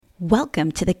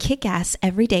Welcome to the Kick-Ass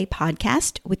Everyday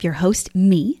Podcast with your host,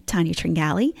 me, Tanya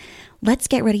Tringali. Let's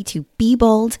get ready to be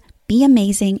bold, be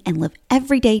amazing, and live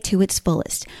every day to its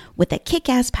fullest with the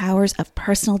kick-ass powers of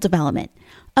personal development.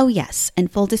 Oh yes,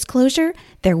 and full disclosure,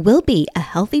 there will be a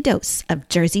healthy dose of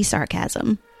Jersey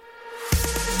sarcasm.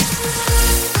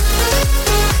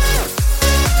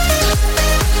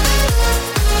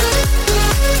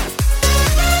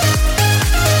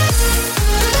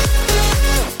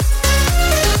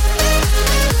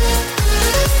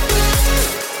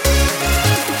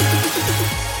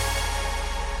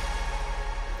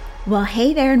 Well,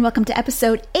 hey there, and welcome to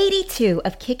episode 82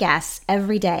 of Kick-Ass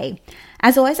Every Day.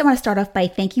 As always, I want to start off by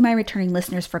thanking my returning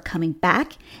listeners for coming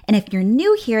back. And if you're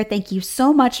new here, thank you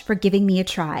so much for giving me a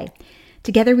try.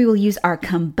 Together, we will use our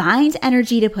combined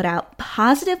energy to put out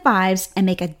positive vibes and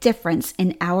make a difference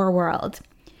in our world.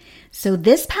 So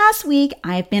this past week,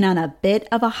 I've been on a bit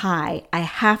of a high. I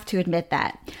have to admit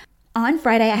that. On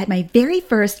Friday, I had my very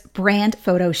first brand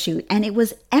photo shoot, and it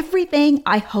was everything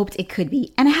I hoped it could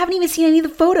be. And I haven't even seen any of the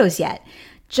photos yet.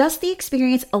 Just the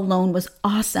experience alone was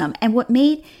awesome. And what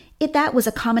made it that was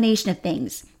a combination of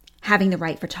things. Having the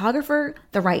right photographer,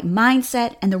 the right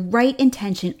mindset, and the right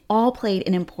intention all played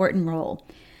an important role.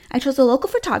 I chose a local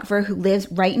photographer who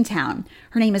lives right in town.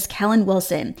 Her name is Kellen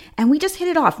Wilson, and we just hit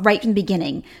it off right from the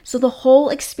beginning. So the whole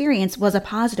experience was a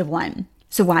positive one.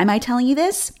 So why am I telling you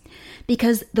this?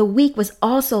 Because the week was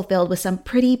also filled with some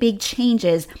pretty big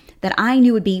changes that I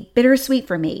knew would be bittersweet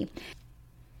for me.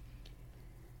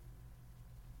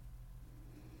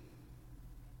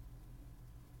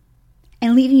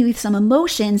 And leaving me with some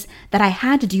emotions that I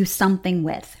had to do something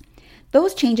with.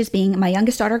 Those changes being my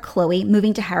youngest daughter, Chloe,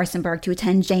 moving to Harrisonburg to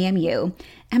attend JMU,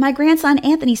 and my grandson,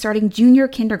 Anthony, starting junior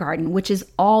kindergarten, which is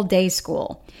all-day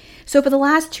school. So for the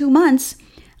last 2 months,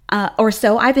 or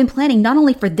so, I've been planning not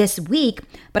only for this week,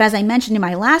 but as I mentioned in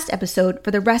my last episode, for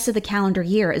the rest of the calendar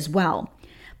year as well.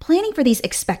 Planning for these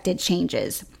expected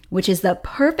changes, which is the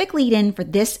perfect lead-in for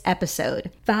this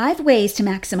episode. 5 ways to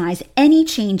maximize any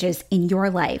changes in your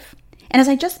life. And as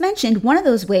I just mentioned, one of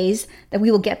those ways that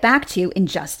we will get back to in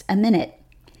just a minute.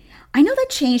 I know that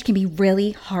change can be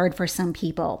really hard for some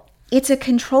people. It's a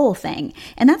control thing.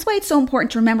 And that's why it's so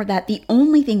important to remember that the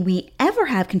only thing we ever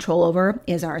have control over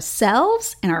is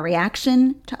ourselves and our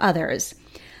reaction to others.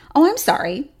 Oh, I'm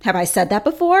sorry. Have I said that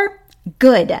before?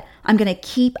 Good. I'm going to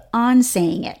keep on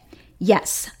saying it.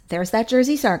 Yes, there's that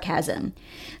Jersey sarcasm.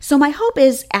 So my hope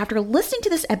is after listening to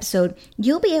this episode,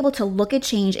 you'll be able to look at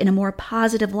change in a more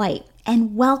positive light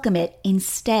and welcome it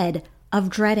instead of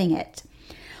dreading it.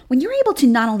 When you're able to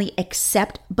not only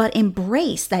accept but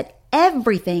embrace that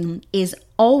everything is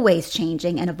always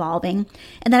changing and evolving,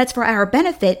 and that it's for our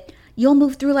benefit, you'll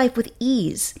move through life with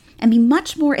ease and be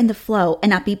much more in the flow and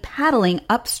not be paddling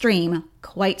upstream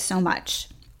quite so much.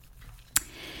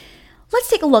 Let's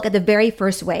take a look at the very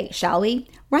first way, shall we?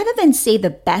 Rather than save the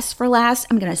best for last,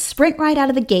 I'm going to sprint right out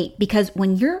of the gate because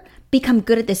when you're become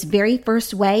good at this very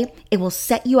first way, it will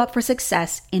set you up for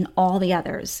success in all the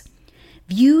others.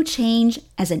 View change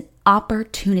as an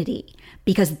opportunity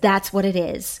because that's what it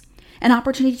is. An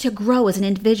opportunity to grow as an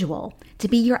individual, to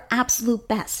be your absolute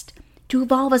best, to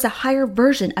evolve as a higher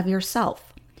version of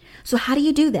yourself. So how do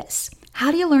you do this?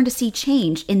 How do you learn to see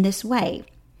change in this way?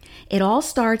 It all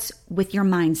starts with your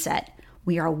mindset.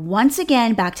 We are once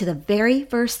again back to the very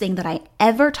first thing that I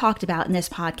ever talked about in this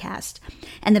podcast,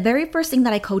 and the very first thing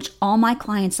that I coach all my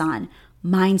clients on,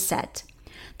 mindset.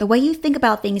 The way you think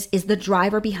about things is the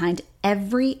driver behind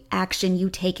every action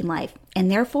you take in life, and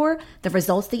therefore the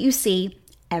results that you see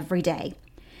every day.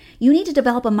 You need to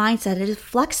develop a mindset that is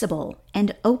flexible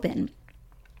and open.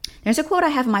 There's a quote I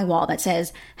have on my wall that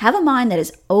says, "Have a mind that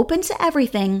is open to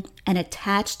everything and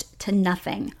attached to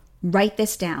nothing." Write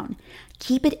this down.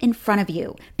 Keep it in front of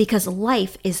you because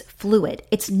life is fluid.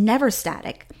 It's never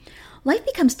static. Life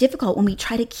becomes difficult when we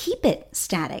try to keep it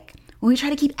static, when we try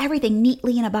to keep everything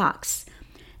neatly in a box.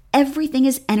 Everything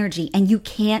is energy, and you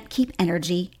can't keep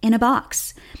energy in a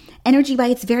box. Energy by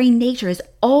its very nature is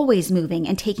always moving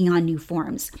and taking on new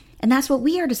forms, and that's what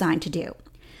we are designed to do.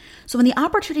 So when the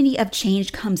opportunity of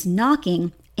change comes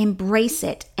knocking, embrace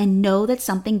it and know that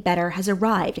something better has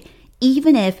arrived,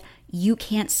 even if you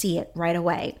can't see it right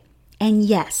away. And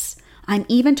yes, I'm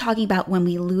even talking about when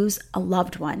we lose a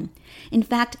loved one. In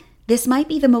fact, this might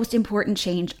be the most important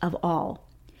change of all.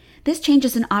 This change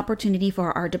is an opportunity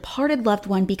for our departed loved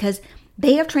one because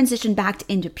they have transitioned back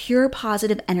into pure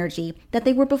positive energy that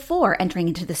they were before entering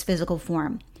into this physical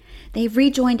form. They've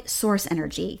rejoined source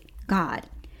energy, God.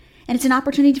 And it's an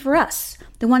opportunity for us,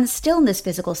 the ones still in this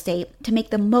physical state, to make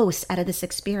the most out of this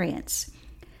experience.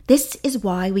 This is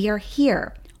why we are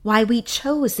here. why we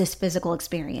chose this physical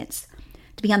experience,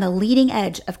 to be on the leading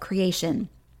edge of creation,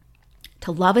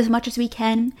 to love as much as we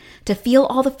can, to feel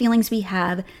all the feelings we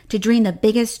have, to dream the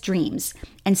biggest dreams,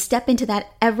 and step into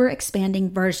that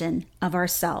ever-expanding version of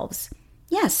ourselves.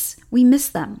 Yes, we miss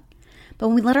them. But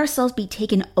when we let ourselves be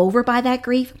taken over by that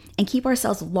grief and keep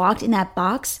ourselves locked in that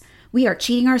box, we are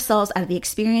cheating ourselves out of the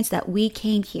experience that we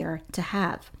came here to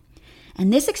have.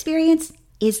 And this experience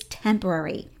is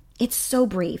temporary. It's so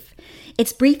brief.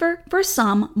 It's briefer for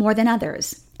some more than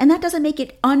others. And that doesn't make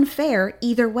it unfair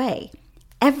either way.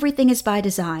 Everything is by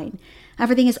design.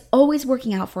 Everything is always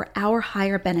working out for our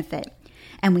higher benefit.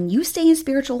 And when you stay in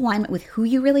spiritual alignment with who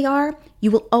you really are,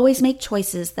 you will always make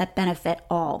choices that benefit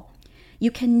all. You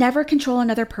can never control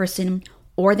another person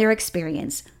or their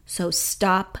experience, so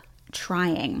stop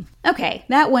trying. Okay,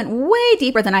 that went way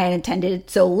deeper than I had intended,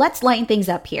 so let's lighten things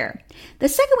up here. The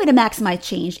second way to maximize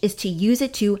change is to use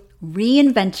it to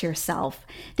reinvent yourself.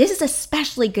 This is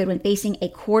especially good when facing a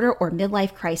quarter or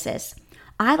midlife crisis.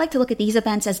 I like to look at these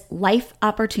events as life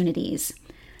opportunities.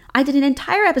 I did an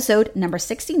entire episode, number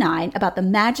 69, about the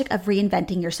magic of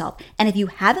reinventing yourself. And if you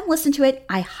haven't listened to it,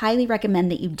 I highly recommend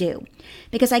that you do,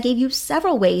 because I gave you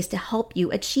several ways to help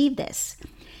you achieve this.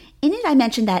 In it, I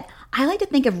mentioned that I like to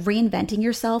think of reinventing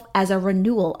yourself as a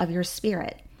renewal of your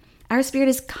spirit. Our spirit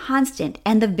is constant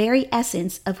and the very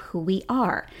essence of who we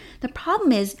are. The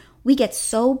problem is we get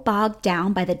so bogged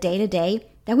down by the day-to-day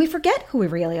that we forget who we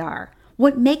really are,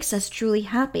 what makes us truly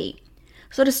happy.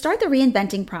 So to start the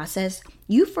reinventing process,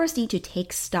 you first need to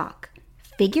take stock.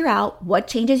 Figure out what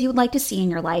changes you would like to see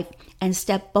in your life and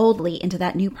step boldly into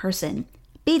that new person.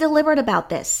 Be deliberate about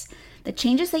this. The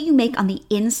changes that you make on the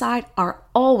inside are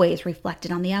always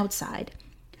reflected on the outside.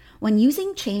 When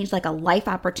using change like a life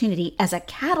opportunity as a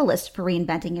catalyst for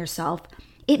reinventing yourself,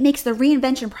 it makes the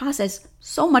reinvention process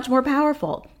so much more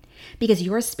powerful. Because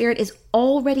your spirit is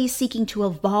already seeking to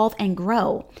evolve and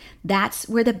grow. That's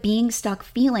where the being stuck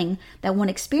feeling that one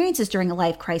experiences during a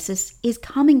life crisis is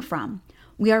coming from.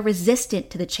 We are resistant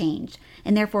to the change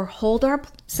and therefore hold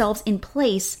ourselves in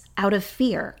place out of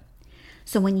fear.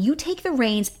 So when you take the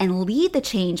reins and lead the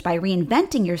change by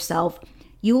reinventing yourself,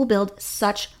 you will build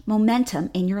such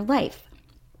momentum in your life.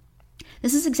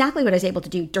 This is exactly what I was able to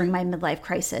do during my midlife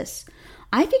crisis.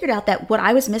 I figured out that what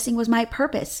I was missing was my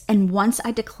purpose. And once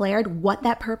I declared what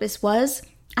that purpose was,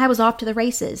 I was off to the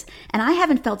races. And I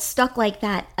haven't felt stuck like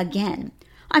that again.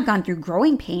 I've gone through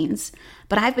growing pains,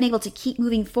 but I've been able to keep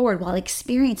moving forward while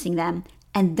experiencing them.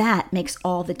 And that makes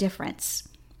all the difference.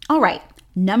 All right,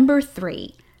 number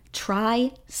 3,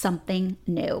 try something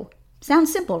new.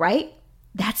 Sounds simple, right?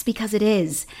 That's because it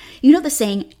is. You know the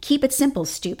saying, keep it simple,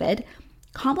 stupid.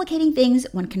 Complicating things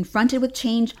when confronted with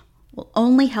change will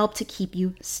only help to keep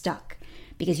you stuck,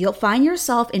 because you'll find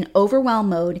yourself in overwhelm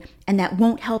mode and that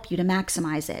won't help you to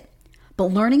maximize it. But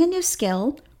learning a new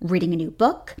skill, reading a new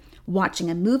book, watching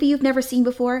a movie you've never seen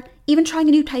before, even trying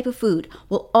a new type of food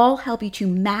will all help you to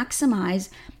maximize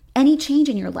any change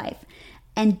in your life.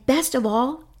 And best of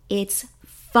all, it's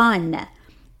fun.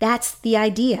 That's the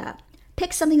idea.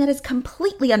 Pick something that is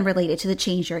completely unrelated to the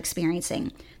change you're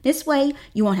experiencing. This way,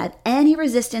 you won't have any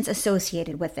resistance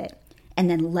associated with it. And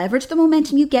then leverage the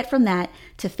momentum you get from that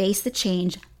to face the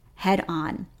change head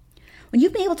on. When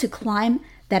you've been able to climb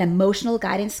that emotional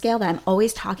guidance scale that I'm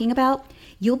always talking about,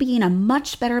 you'll be in a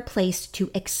much better place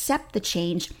to accept the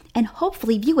change and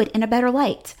hopefully view it in a better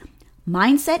light.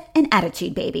 Mindset and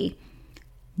attitude, baby.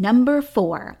 Number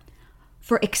 4,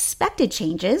 for expected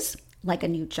changes, like a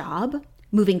new job,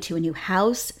 moving to a new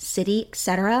house, city,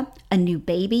 etc., a new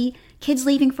baby, kids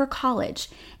leaving for college,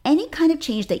 any kind of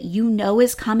change that you know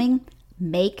is coming,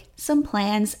 make some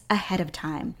plans ahead of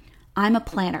time. I'm a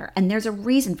planner, and there's a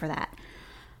reason for that.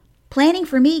 Planning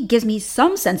for me gives me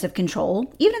some sense of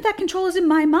control, even if that control is in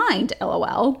my mind,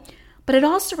 LOL. But it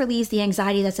also relieves the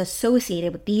anxiety that's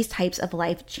associated with these types of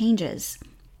life changes.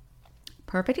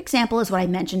 Perfect example is what I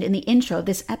mentioned in the intro of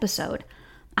this episode.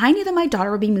 I knew that my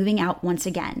daughter would be moving out once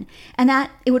again, and that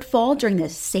it would fall during the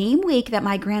same week that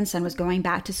my grandson was going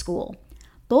back to school.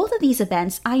 Both of these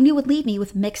events I knew would leave me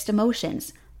with mixed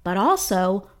emotions, but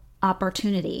also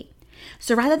opportunity.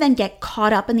 So rather than get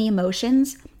caught up in the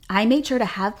emotions, I made sure to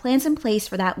have plans in place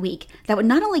for that week that would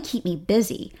not only keep me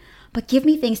busy, but give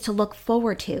me things to look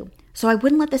forward to, so I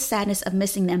wouldn't let the sadness of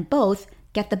missing them both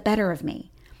get the better of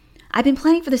me. I've been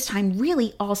planning for this time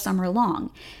really all summer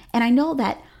long, and I know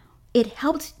that it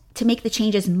helped to make the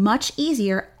changes much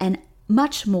easier and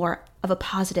much more of a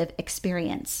positive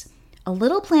experience. A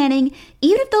little planning,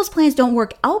 even if those plans don't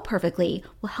work out perfectly,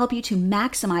 will help you to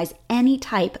maximize any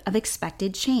type of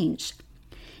expected change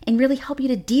and really help you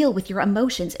to deal with your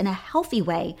emotions in a healthy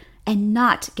way and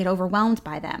not get overwhelmed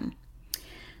by them.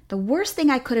 The worst thing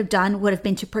I could have done would have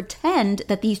been to pretend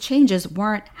that these changes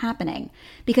weren't happening,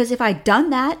 because if I'd done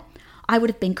that, I would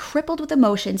have been crippled with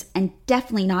emotions and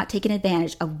definitely not taken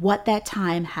advantage of what that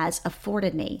time has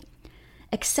afforded me.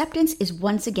 Acceptance is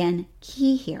once again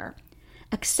key here.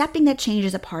 Accepting that change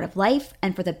is a part of life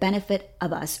and for the benefit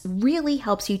of us really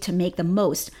helps you to make the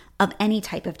most of any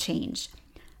type of change.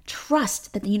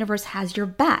 Trust that the universe has your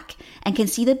back and can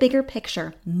see the bigger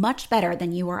picture much better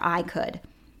than you or I could.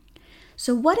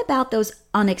 So what about those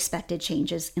unexpected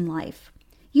changes in life?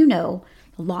 You know,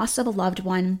 the loss of a loved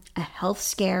one, a health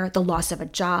scare, the loss of a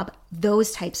job,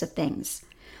 those types of things.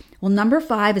 Well, number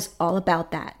 5 is all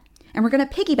about that. And we're going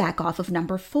to piggyback off of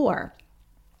number 4.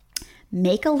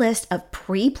 Make a list of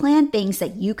pre-planned things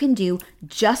that you can do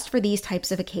just for these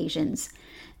types of occasions.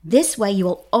 This way you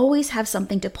will always have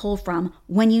something to pull from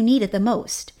when you need it the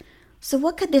most. So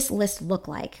what could this list look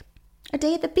like? A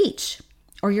day at the beach,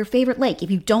 or your favorite lake if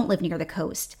you don't live near the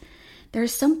coast.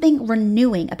 There's something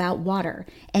renewing about water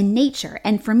and nature,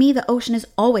 and for me, the ocean is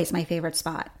always my favorite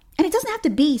spot. And it doesn't have to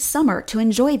be summer to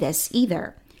enjoy this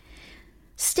either.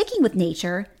 Sticking with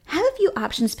nature, have a few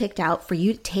options picked out for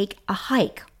you to take a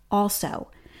hike also.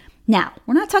 Now,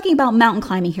 we're not talking about mountain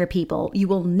climbing here, people. You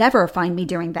will never find me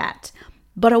doing that.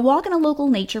 But a walk in a local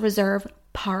nature reserve,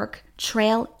 park,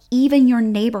 trail, even your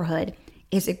neighborhood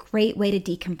is a great way to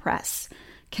decompress.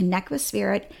 Connect with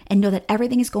spirit and know that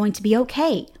everything is going to be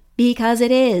okay, because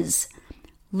it is.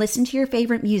 Listen to your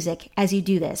favorite music as you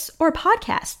do this, or a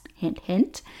podcast, hint,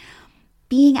 hint.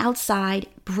 Being outside,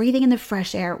 breathing in the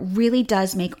fresh air really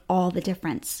does make all the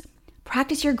difference.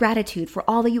 Practice your gratitude for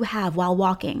all that you have while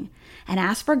walking, and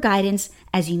ask for guidance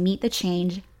as you meet the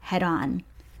change head on.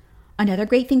 Another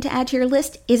great thing to add to your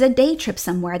list is a day trip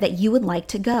somewhere that you would like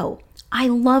to go. I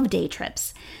love day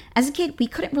trips. As a kid, we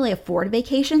couldn't really afford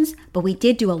vacations, but we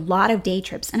did do a lot of day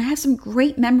trips, and I have some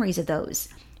great memories of those.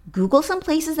 Google some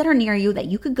places that are near you that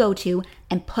you could go to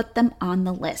and put them on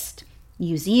the list.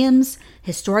 Museums,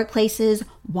 historic places,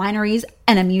 wineries,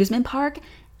 an amusement park,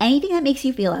 anything that makes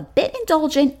you feel a bit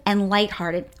indulgent and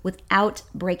lighthearted without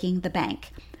breaking the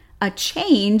bank. A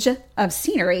change of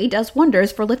scenery does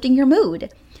wonders for lifting your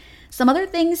mood. Some other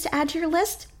things to add to your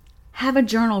list? Have a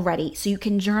journal ready so you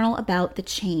can journal about the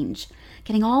change.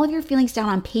 Getting all of your feelings down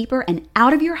on paper and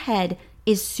out of your head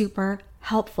is super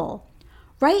helpful.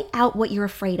 Write out what you're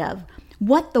afraid of,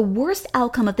 what the worst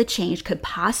outcome of the change could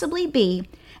possibly be,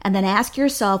 and then ask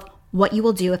yourself what you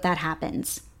will do if that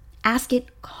happens. Ask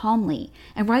it calmly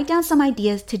and write down some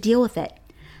ideas to deal with it.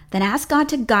 Then ask God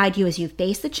to guide you as you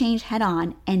face the change head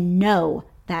on and know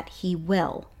that He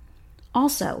will.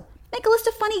 Also, make a list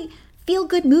of funny,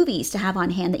 feel-good movies to have on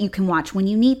hand that you can watch when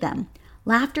you need them.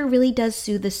 Laughter really does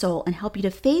soothe the soul and help you to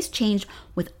face change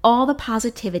with all the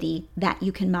positivity that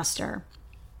you can muster.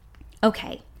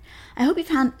 Okay, I hope you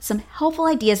found some helpful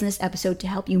ideas in this episode to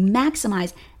help you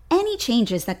maximize any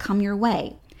changes that come your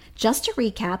way. Just to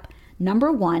recap,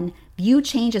 number 1, view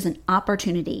change as an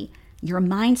opportunity. Your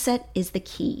mindset is the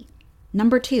key.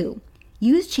 Number 2,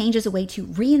 use change as a way to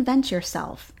reinvent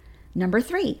yourself. Number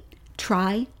 3,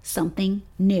 try something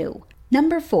new.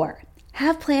 Number 4,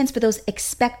 have plans for those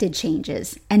expected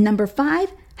changes. And number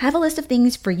 5, have a list of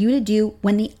things for you to do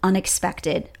when the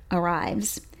unexpected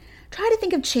arrives. Try to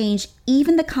think of change,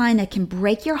 even the kind that can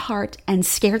break your heart and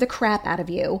scare the crap out of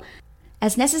you,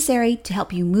 as necessary to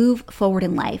help you move forward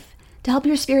in life, to help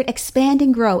your spirit expand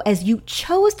and grow as you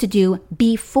chose to do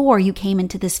before you came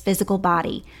into this physical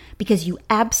body, because you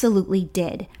absolutely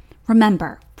did.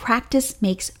 Remember, practice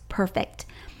makes perfect.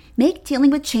 Make dealing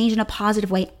with change in a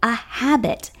positive way a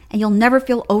habit, and you'll never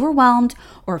feel overwhelmed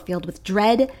or filled with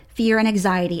dread, fear, and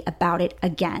anxiety about it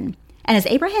again. And as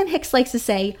Abraham Hicks likes to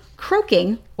say,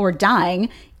 croaking or dying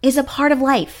is a part of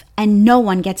life, and no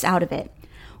one gets out of it.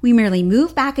 We merely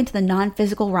move back into the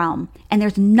non-physical realm, and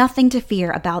there's nothing to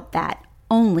fear about that,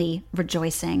 only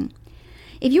rejoicing.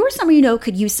 If you or someone you know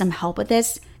could use some help with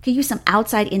this, could use some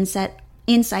outside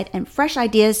insight and fresh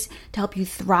ideas to help you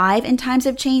thrive in times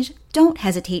of change, don't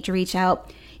hesitate to reach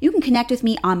out. You can connect with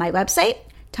me on my website,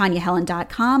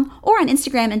 TanyaHelen.com, or on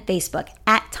Instagram and Facebook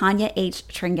at Tanya H.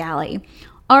 Tringali.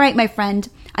 All right, my friend,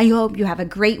 I hope you have a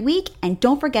great week, and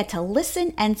don't forget to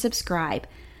listen and subscribe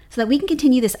so that we can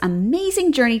continue this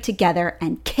amazing journey together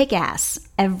and kick ass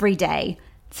every day.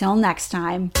 Till next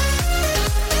time.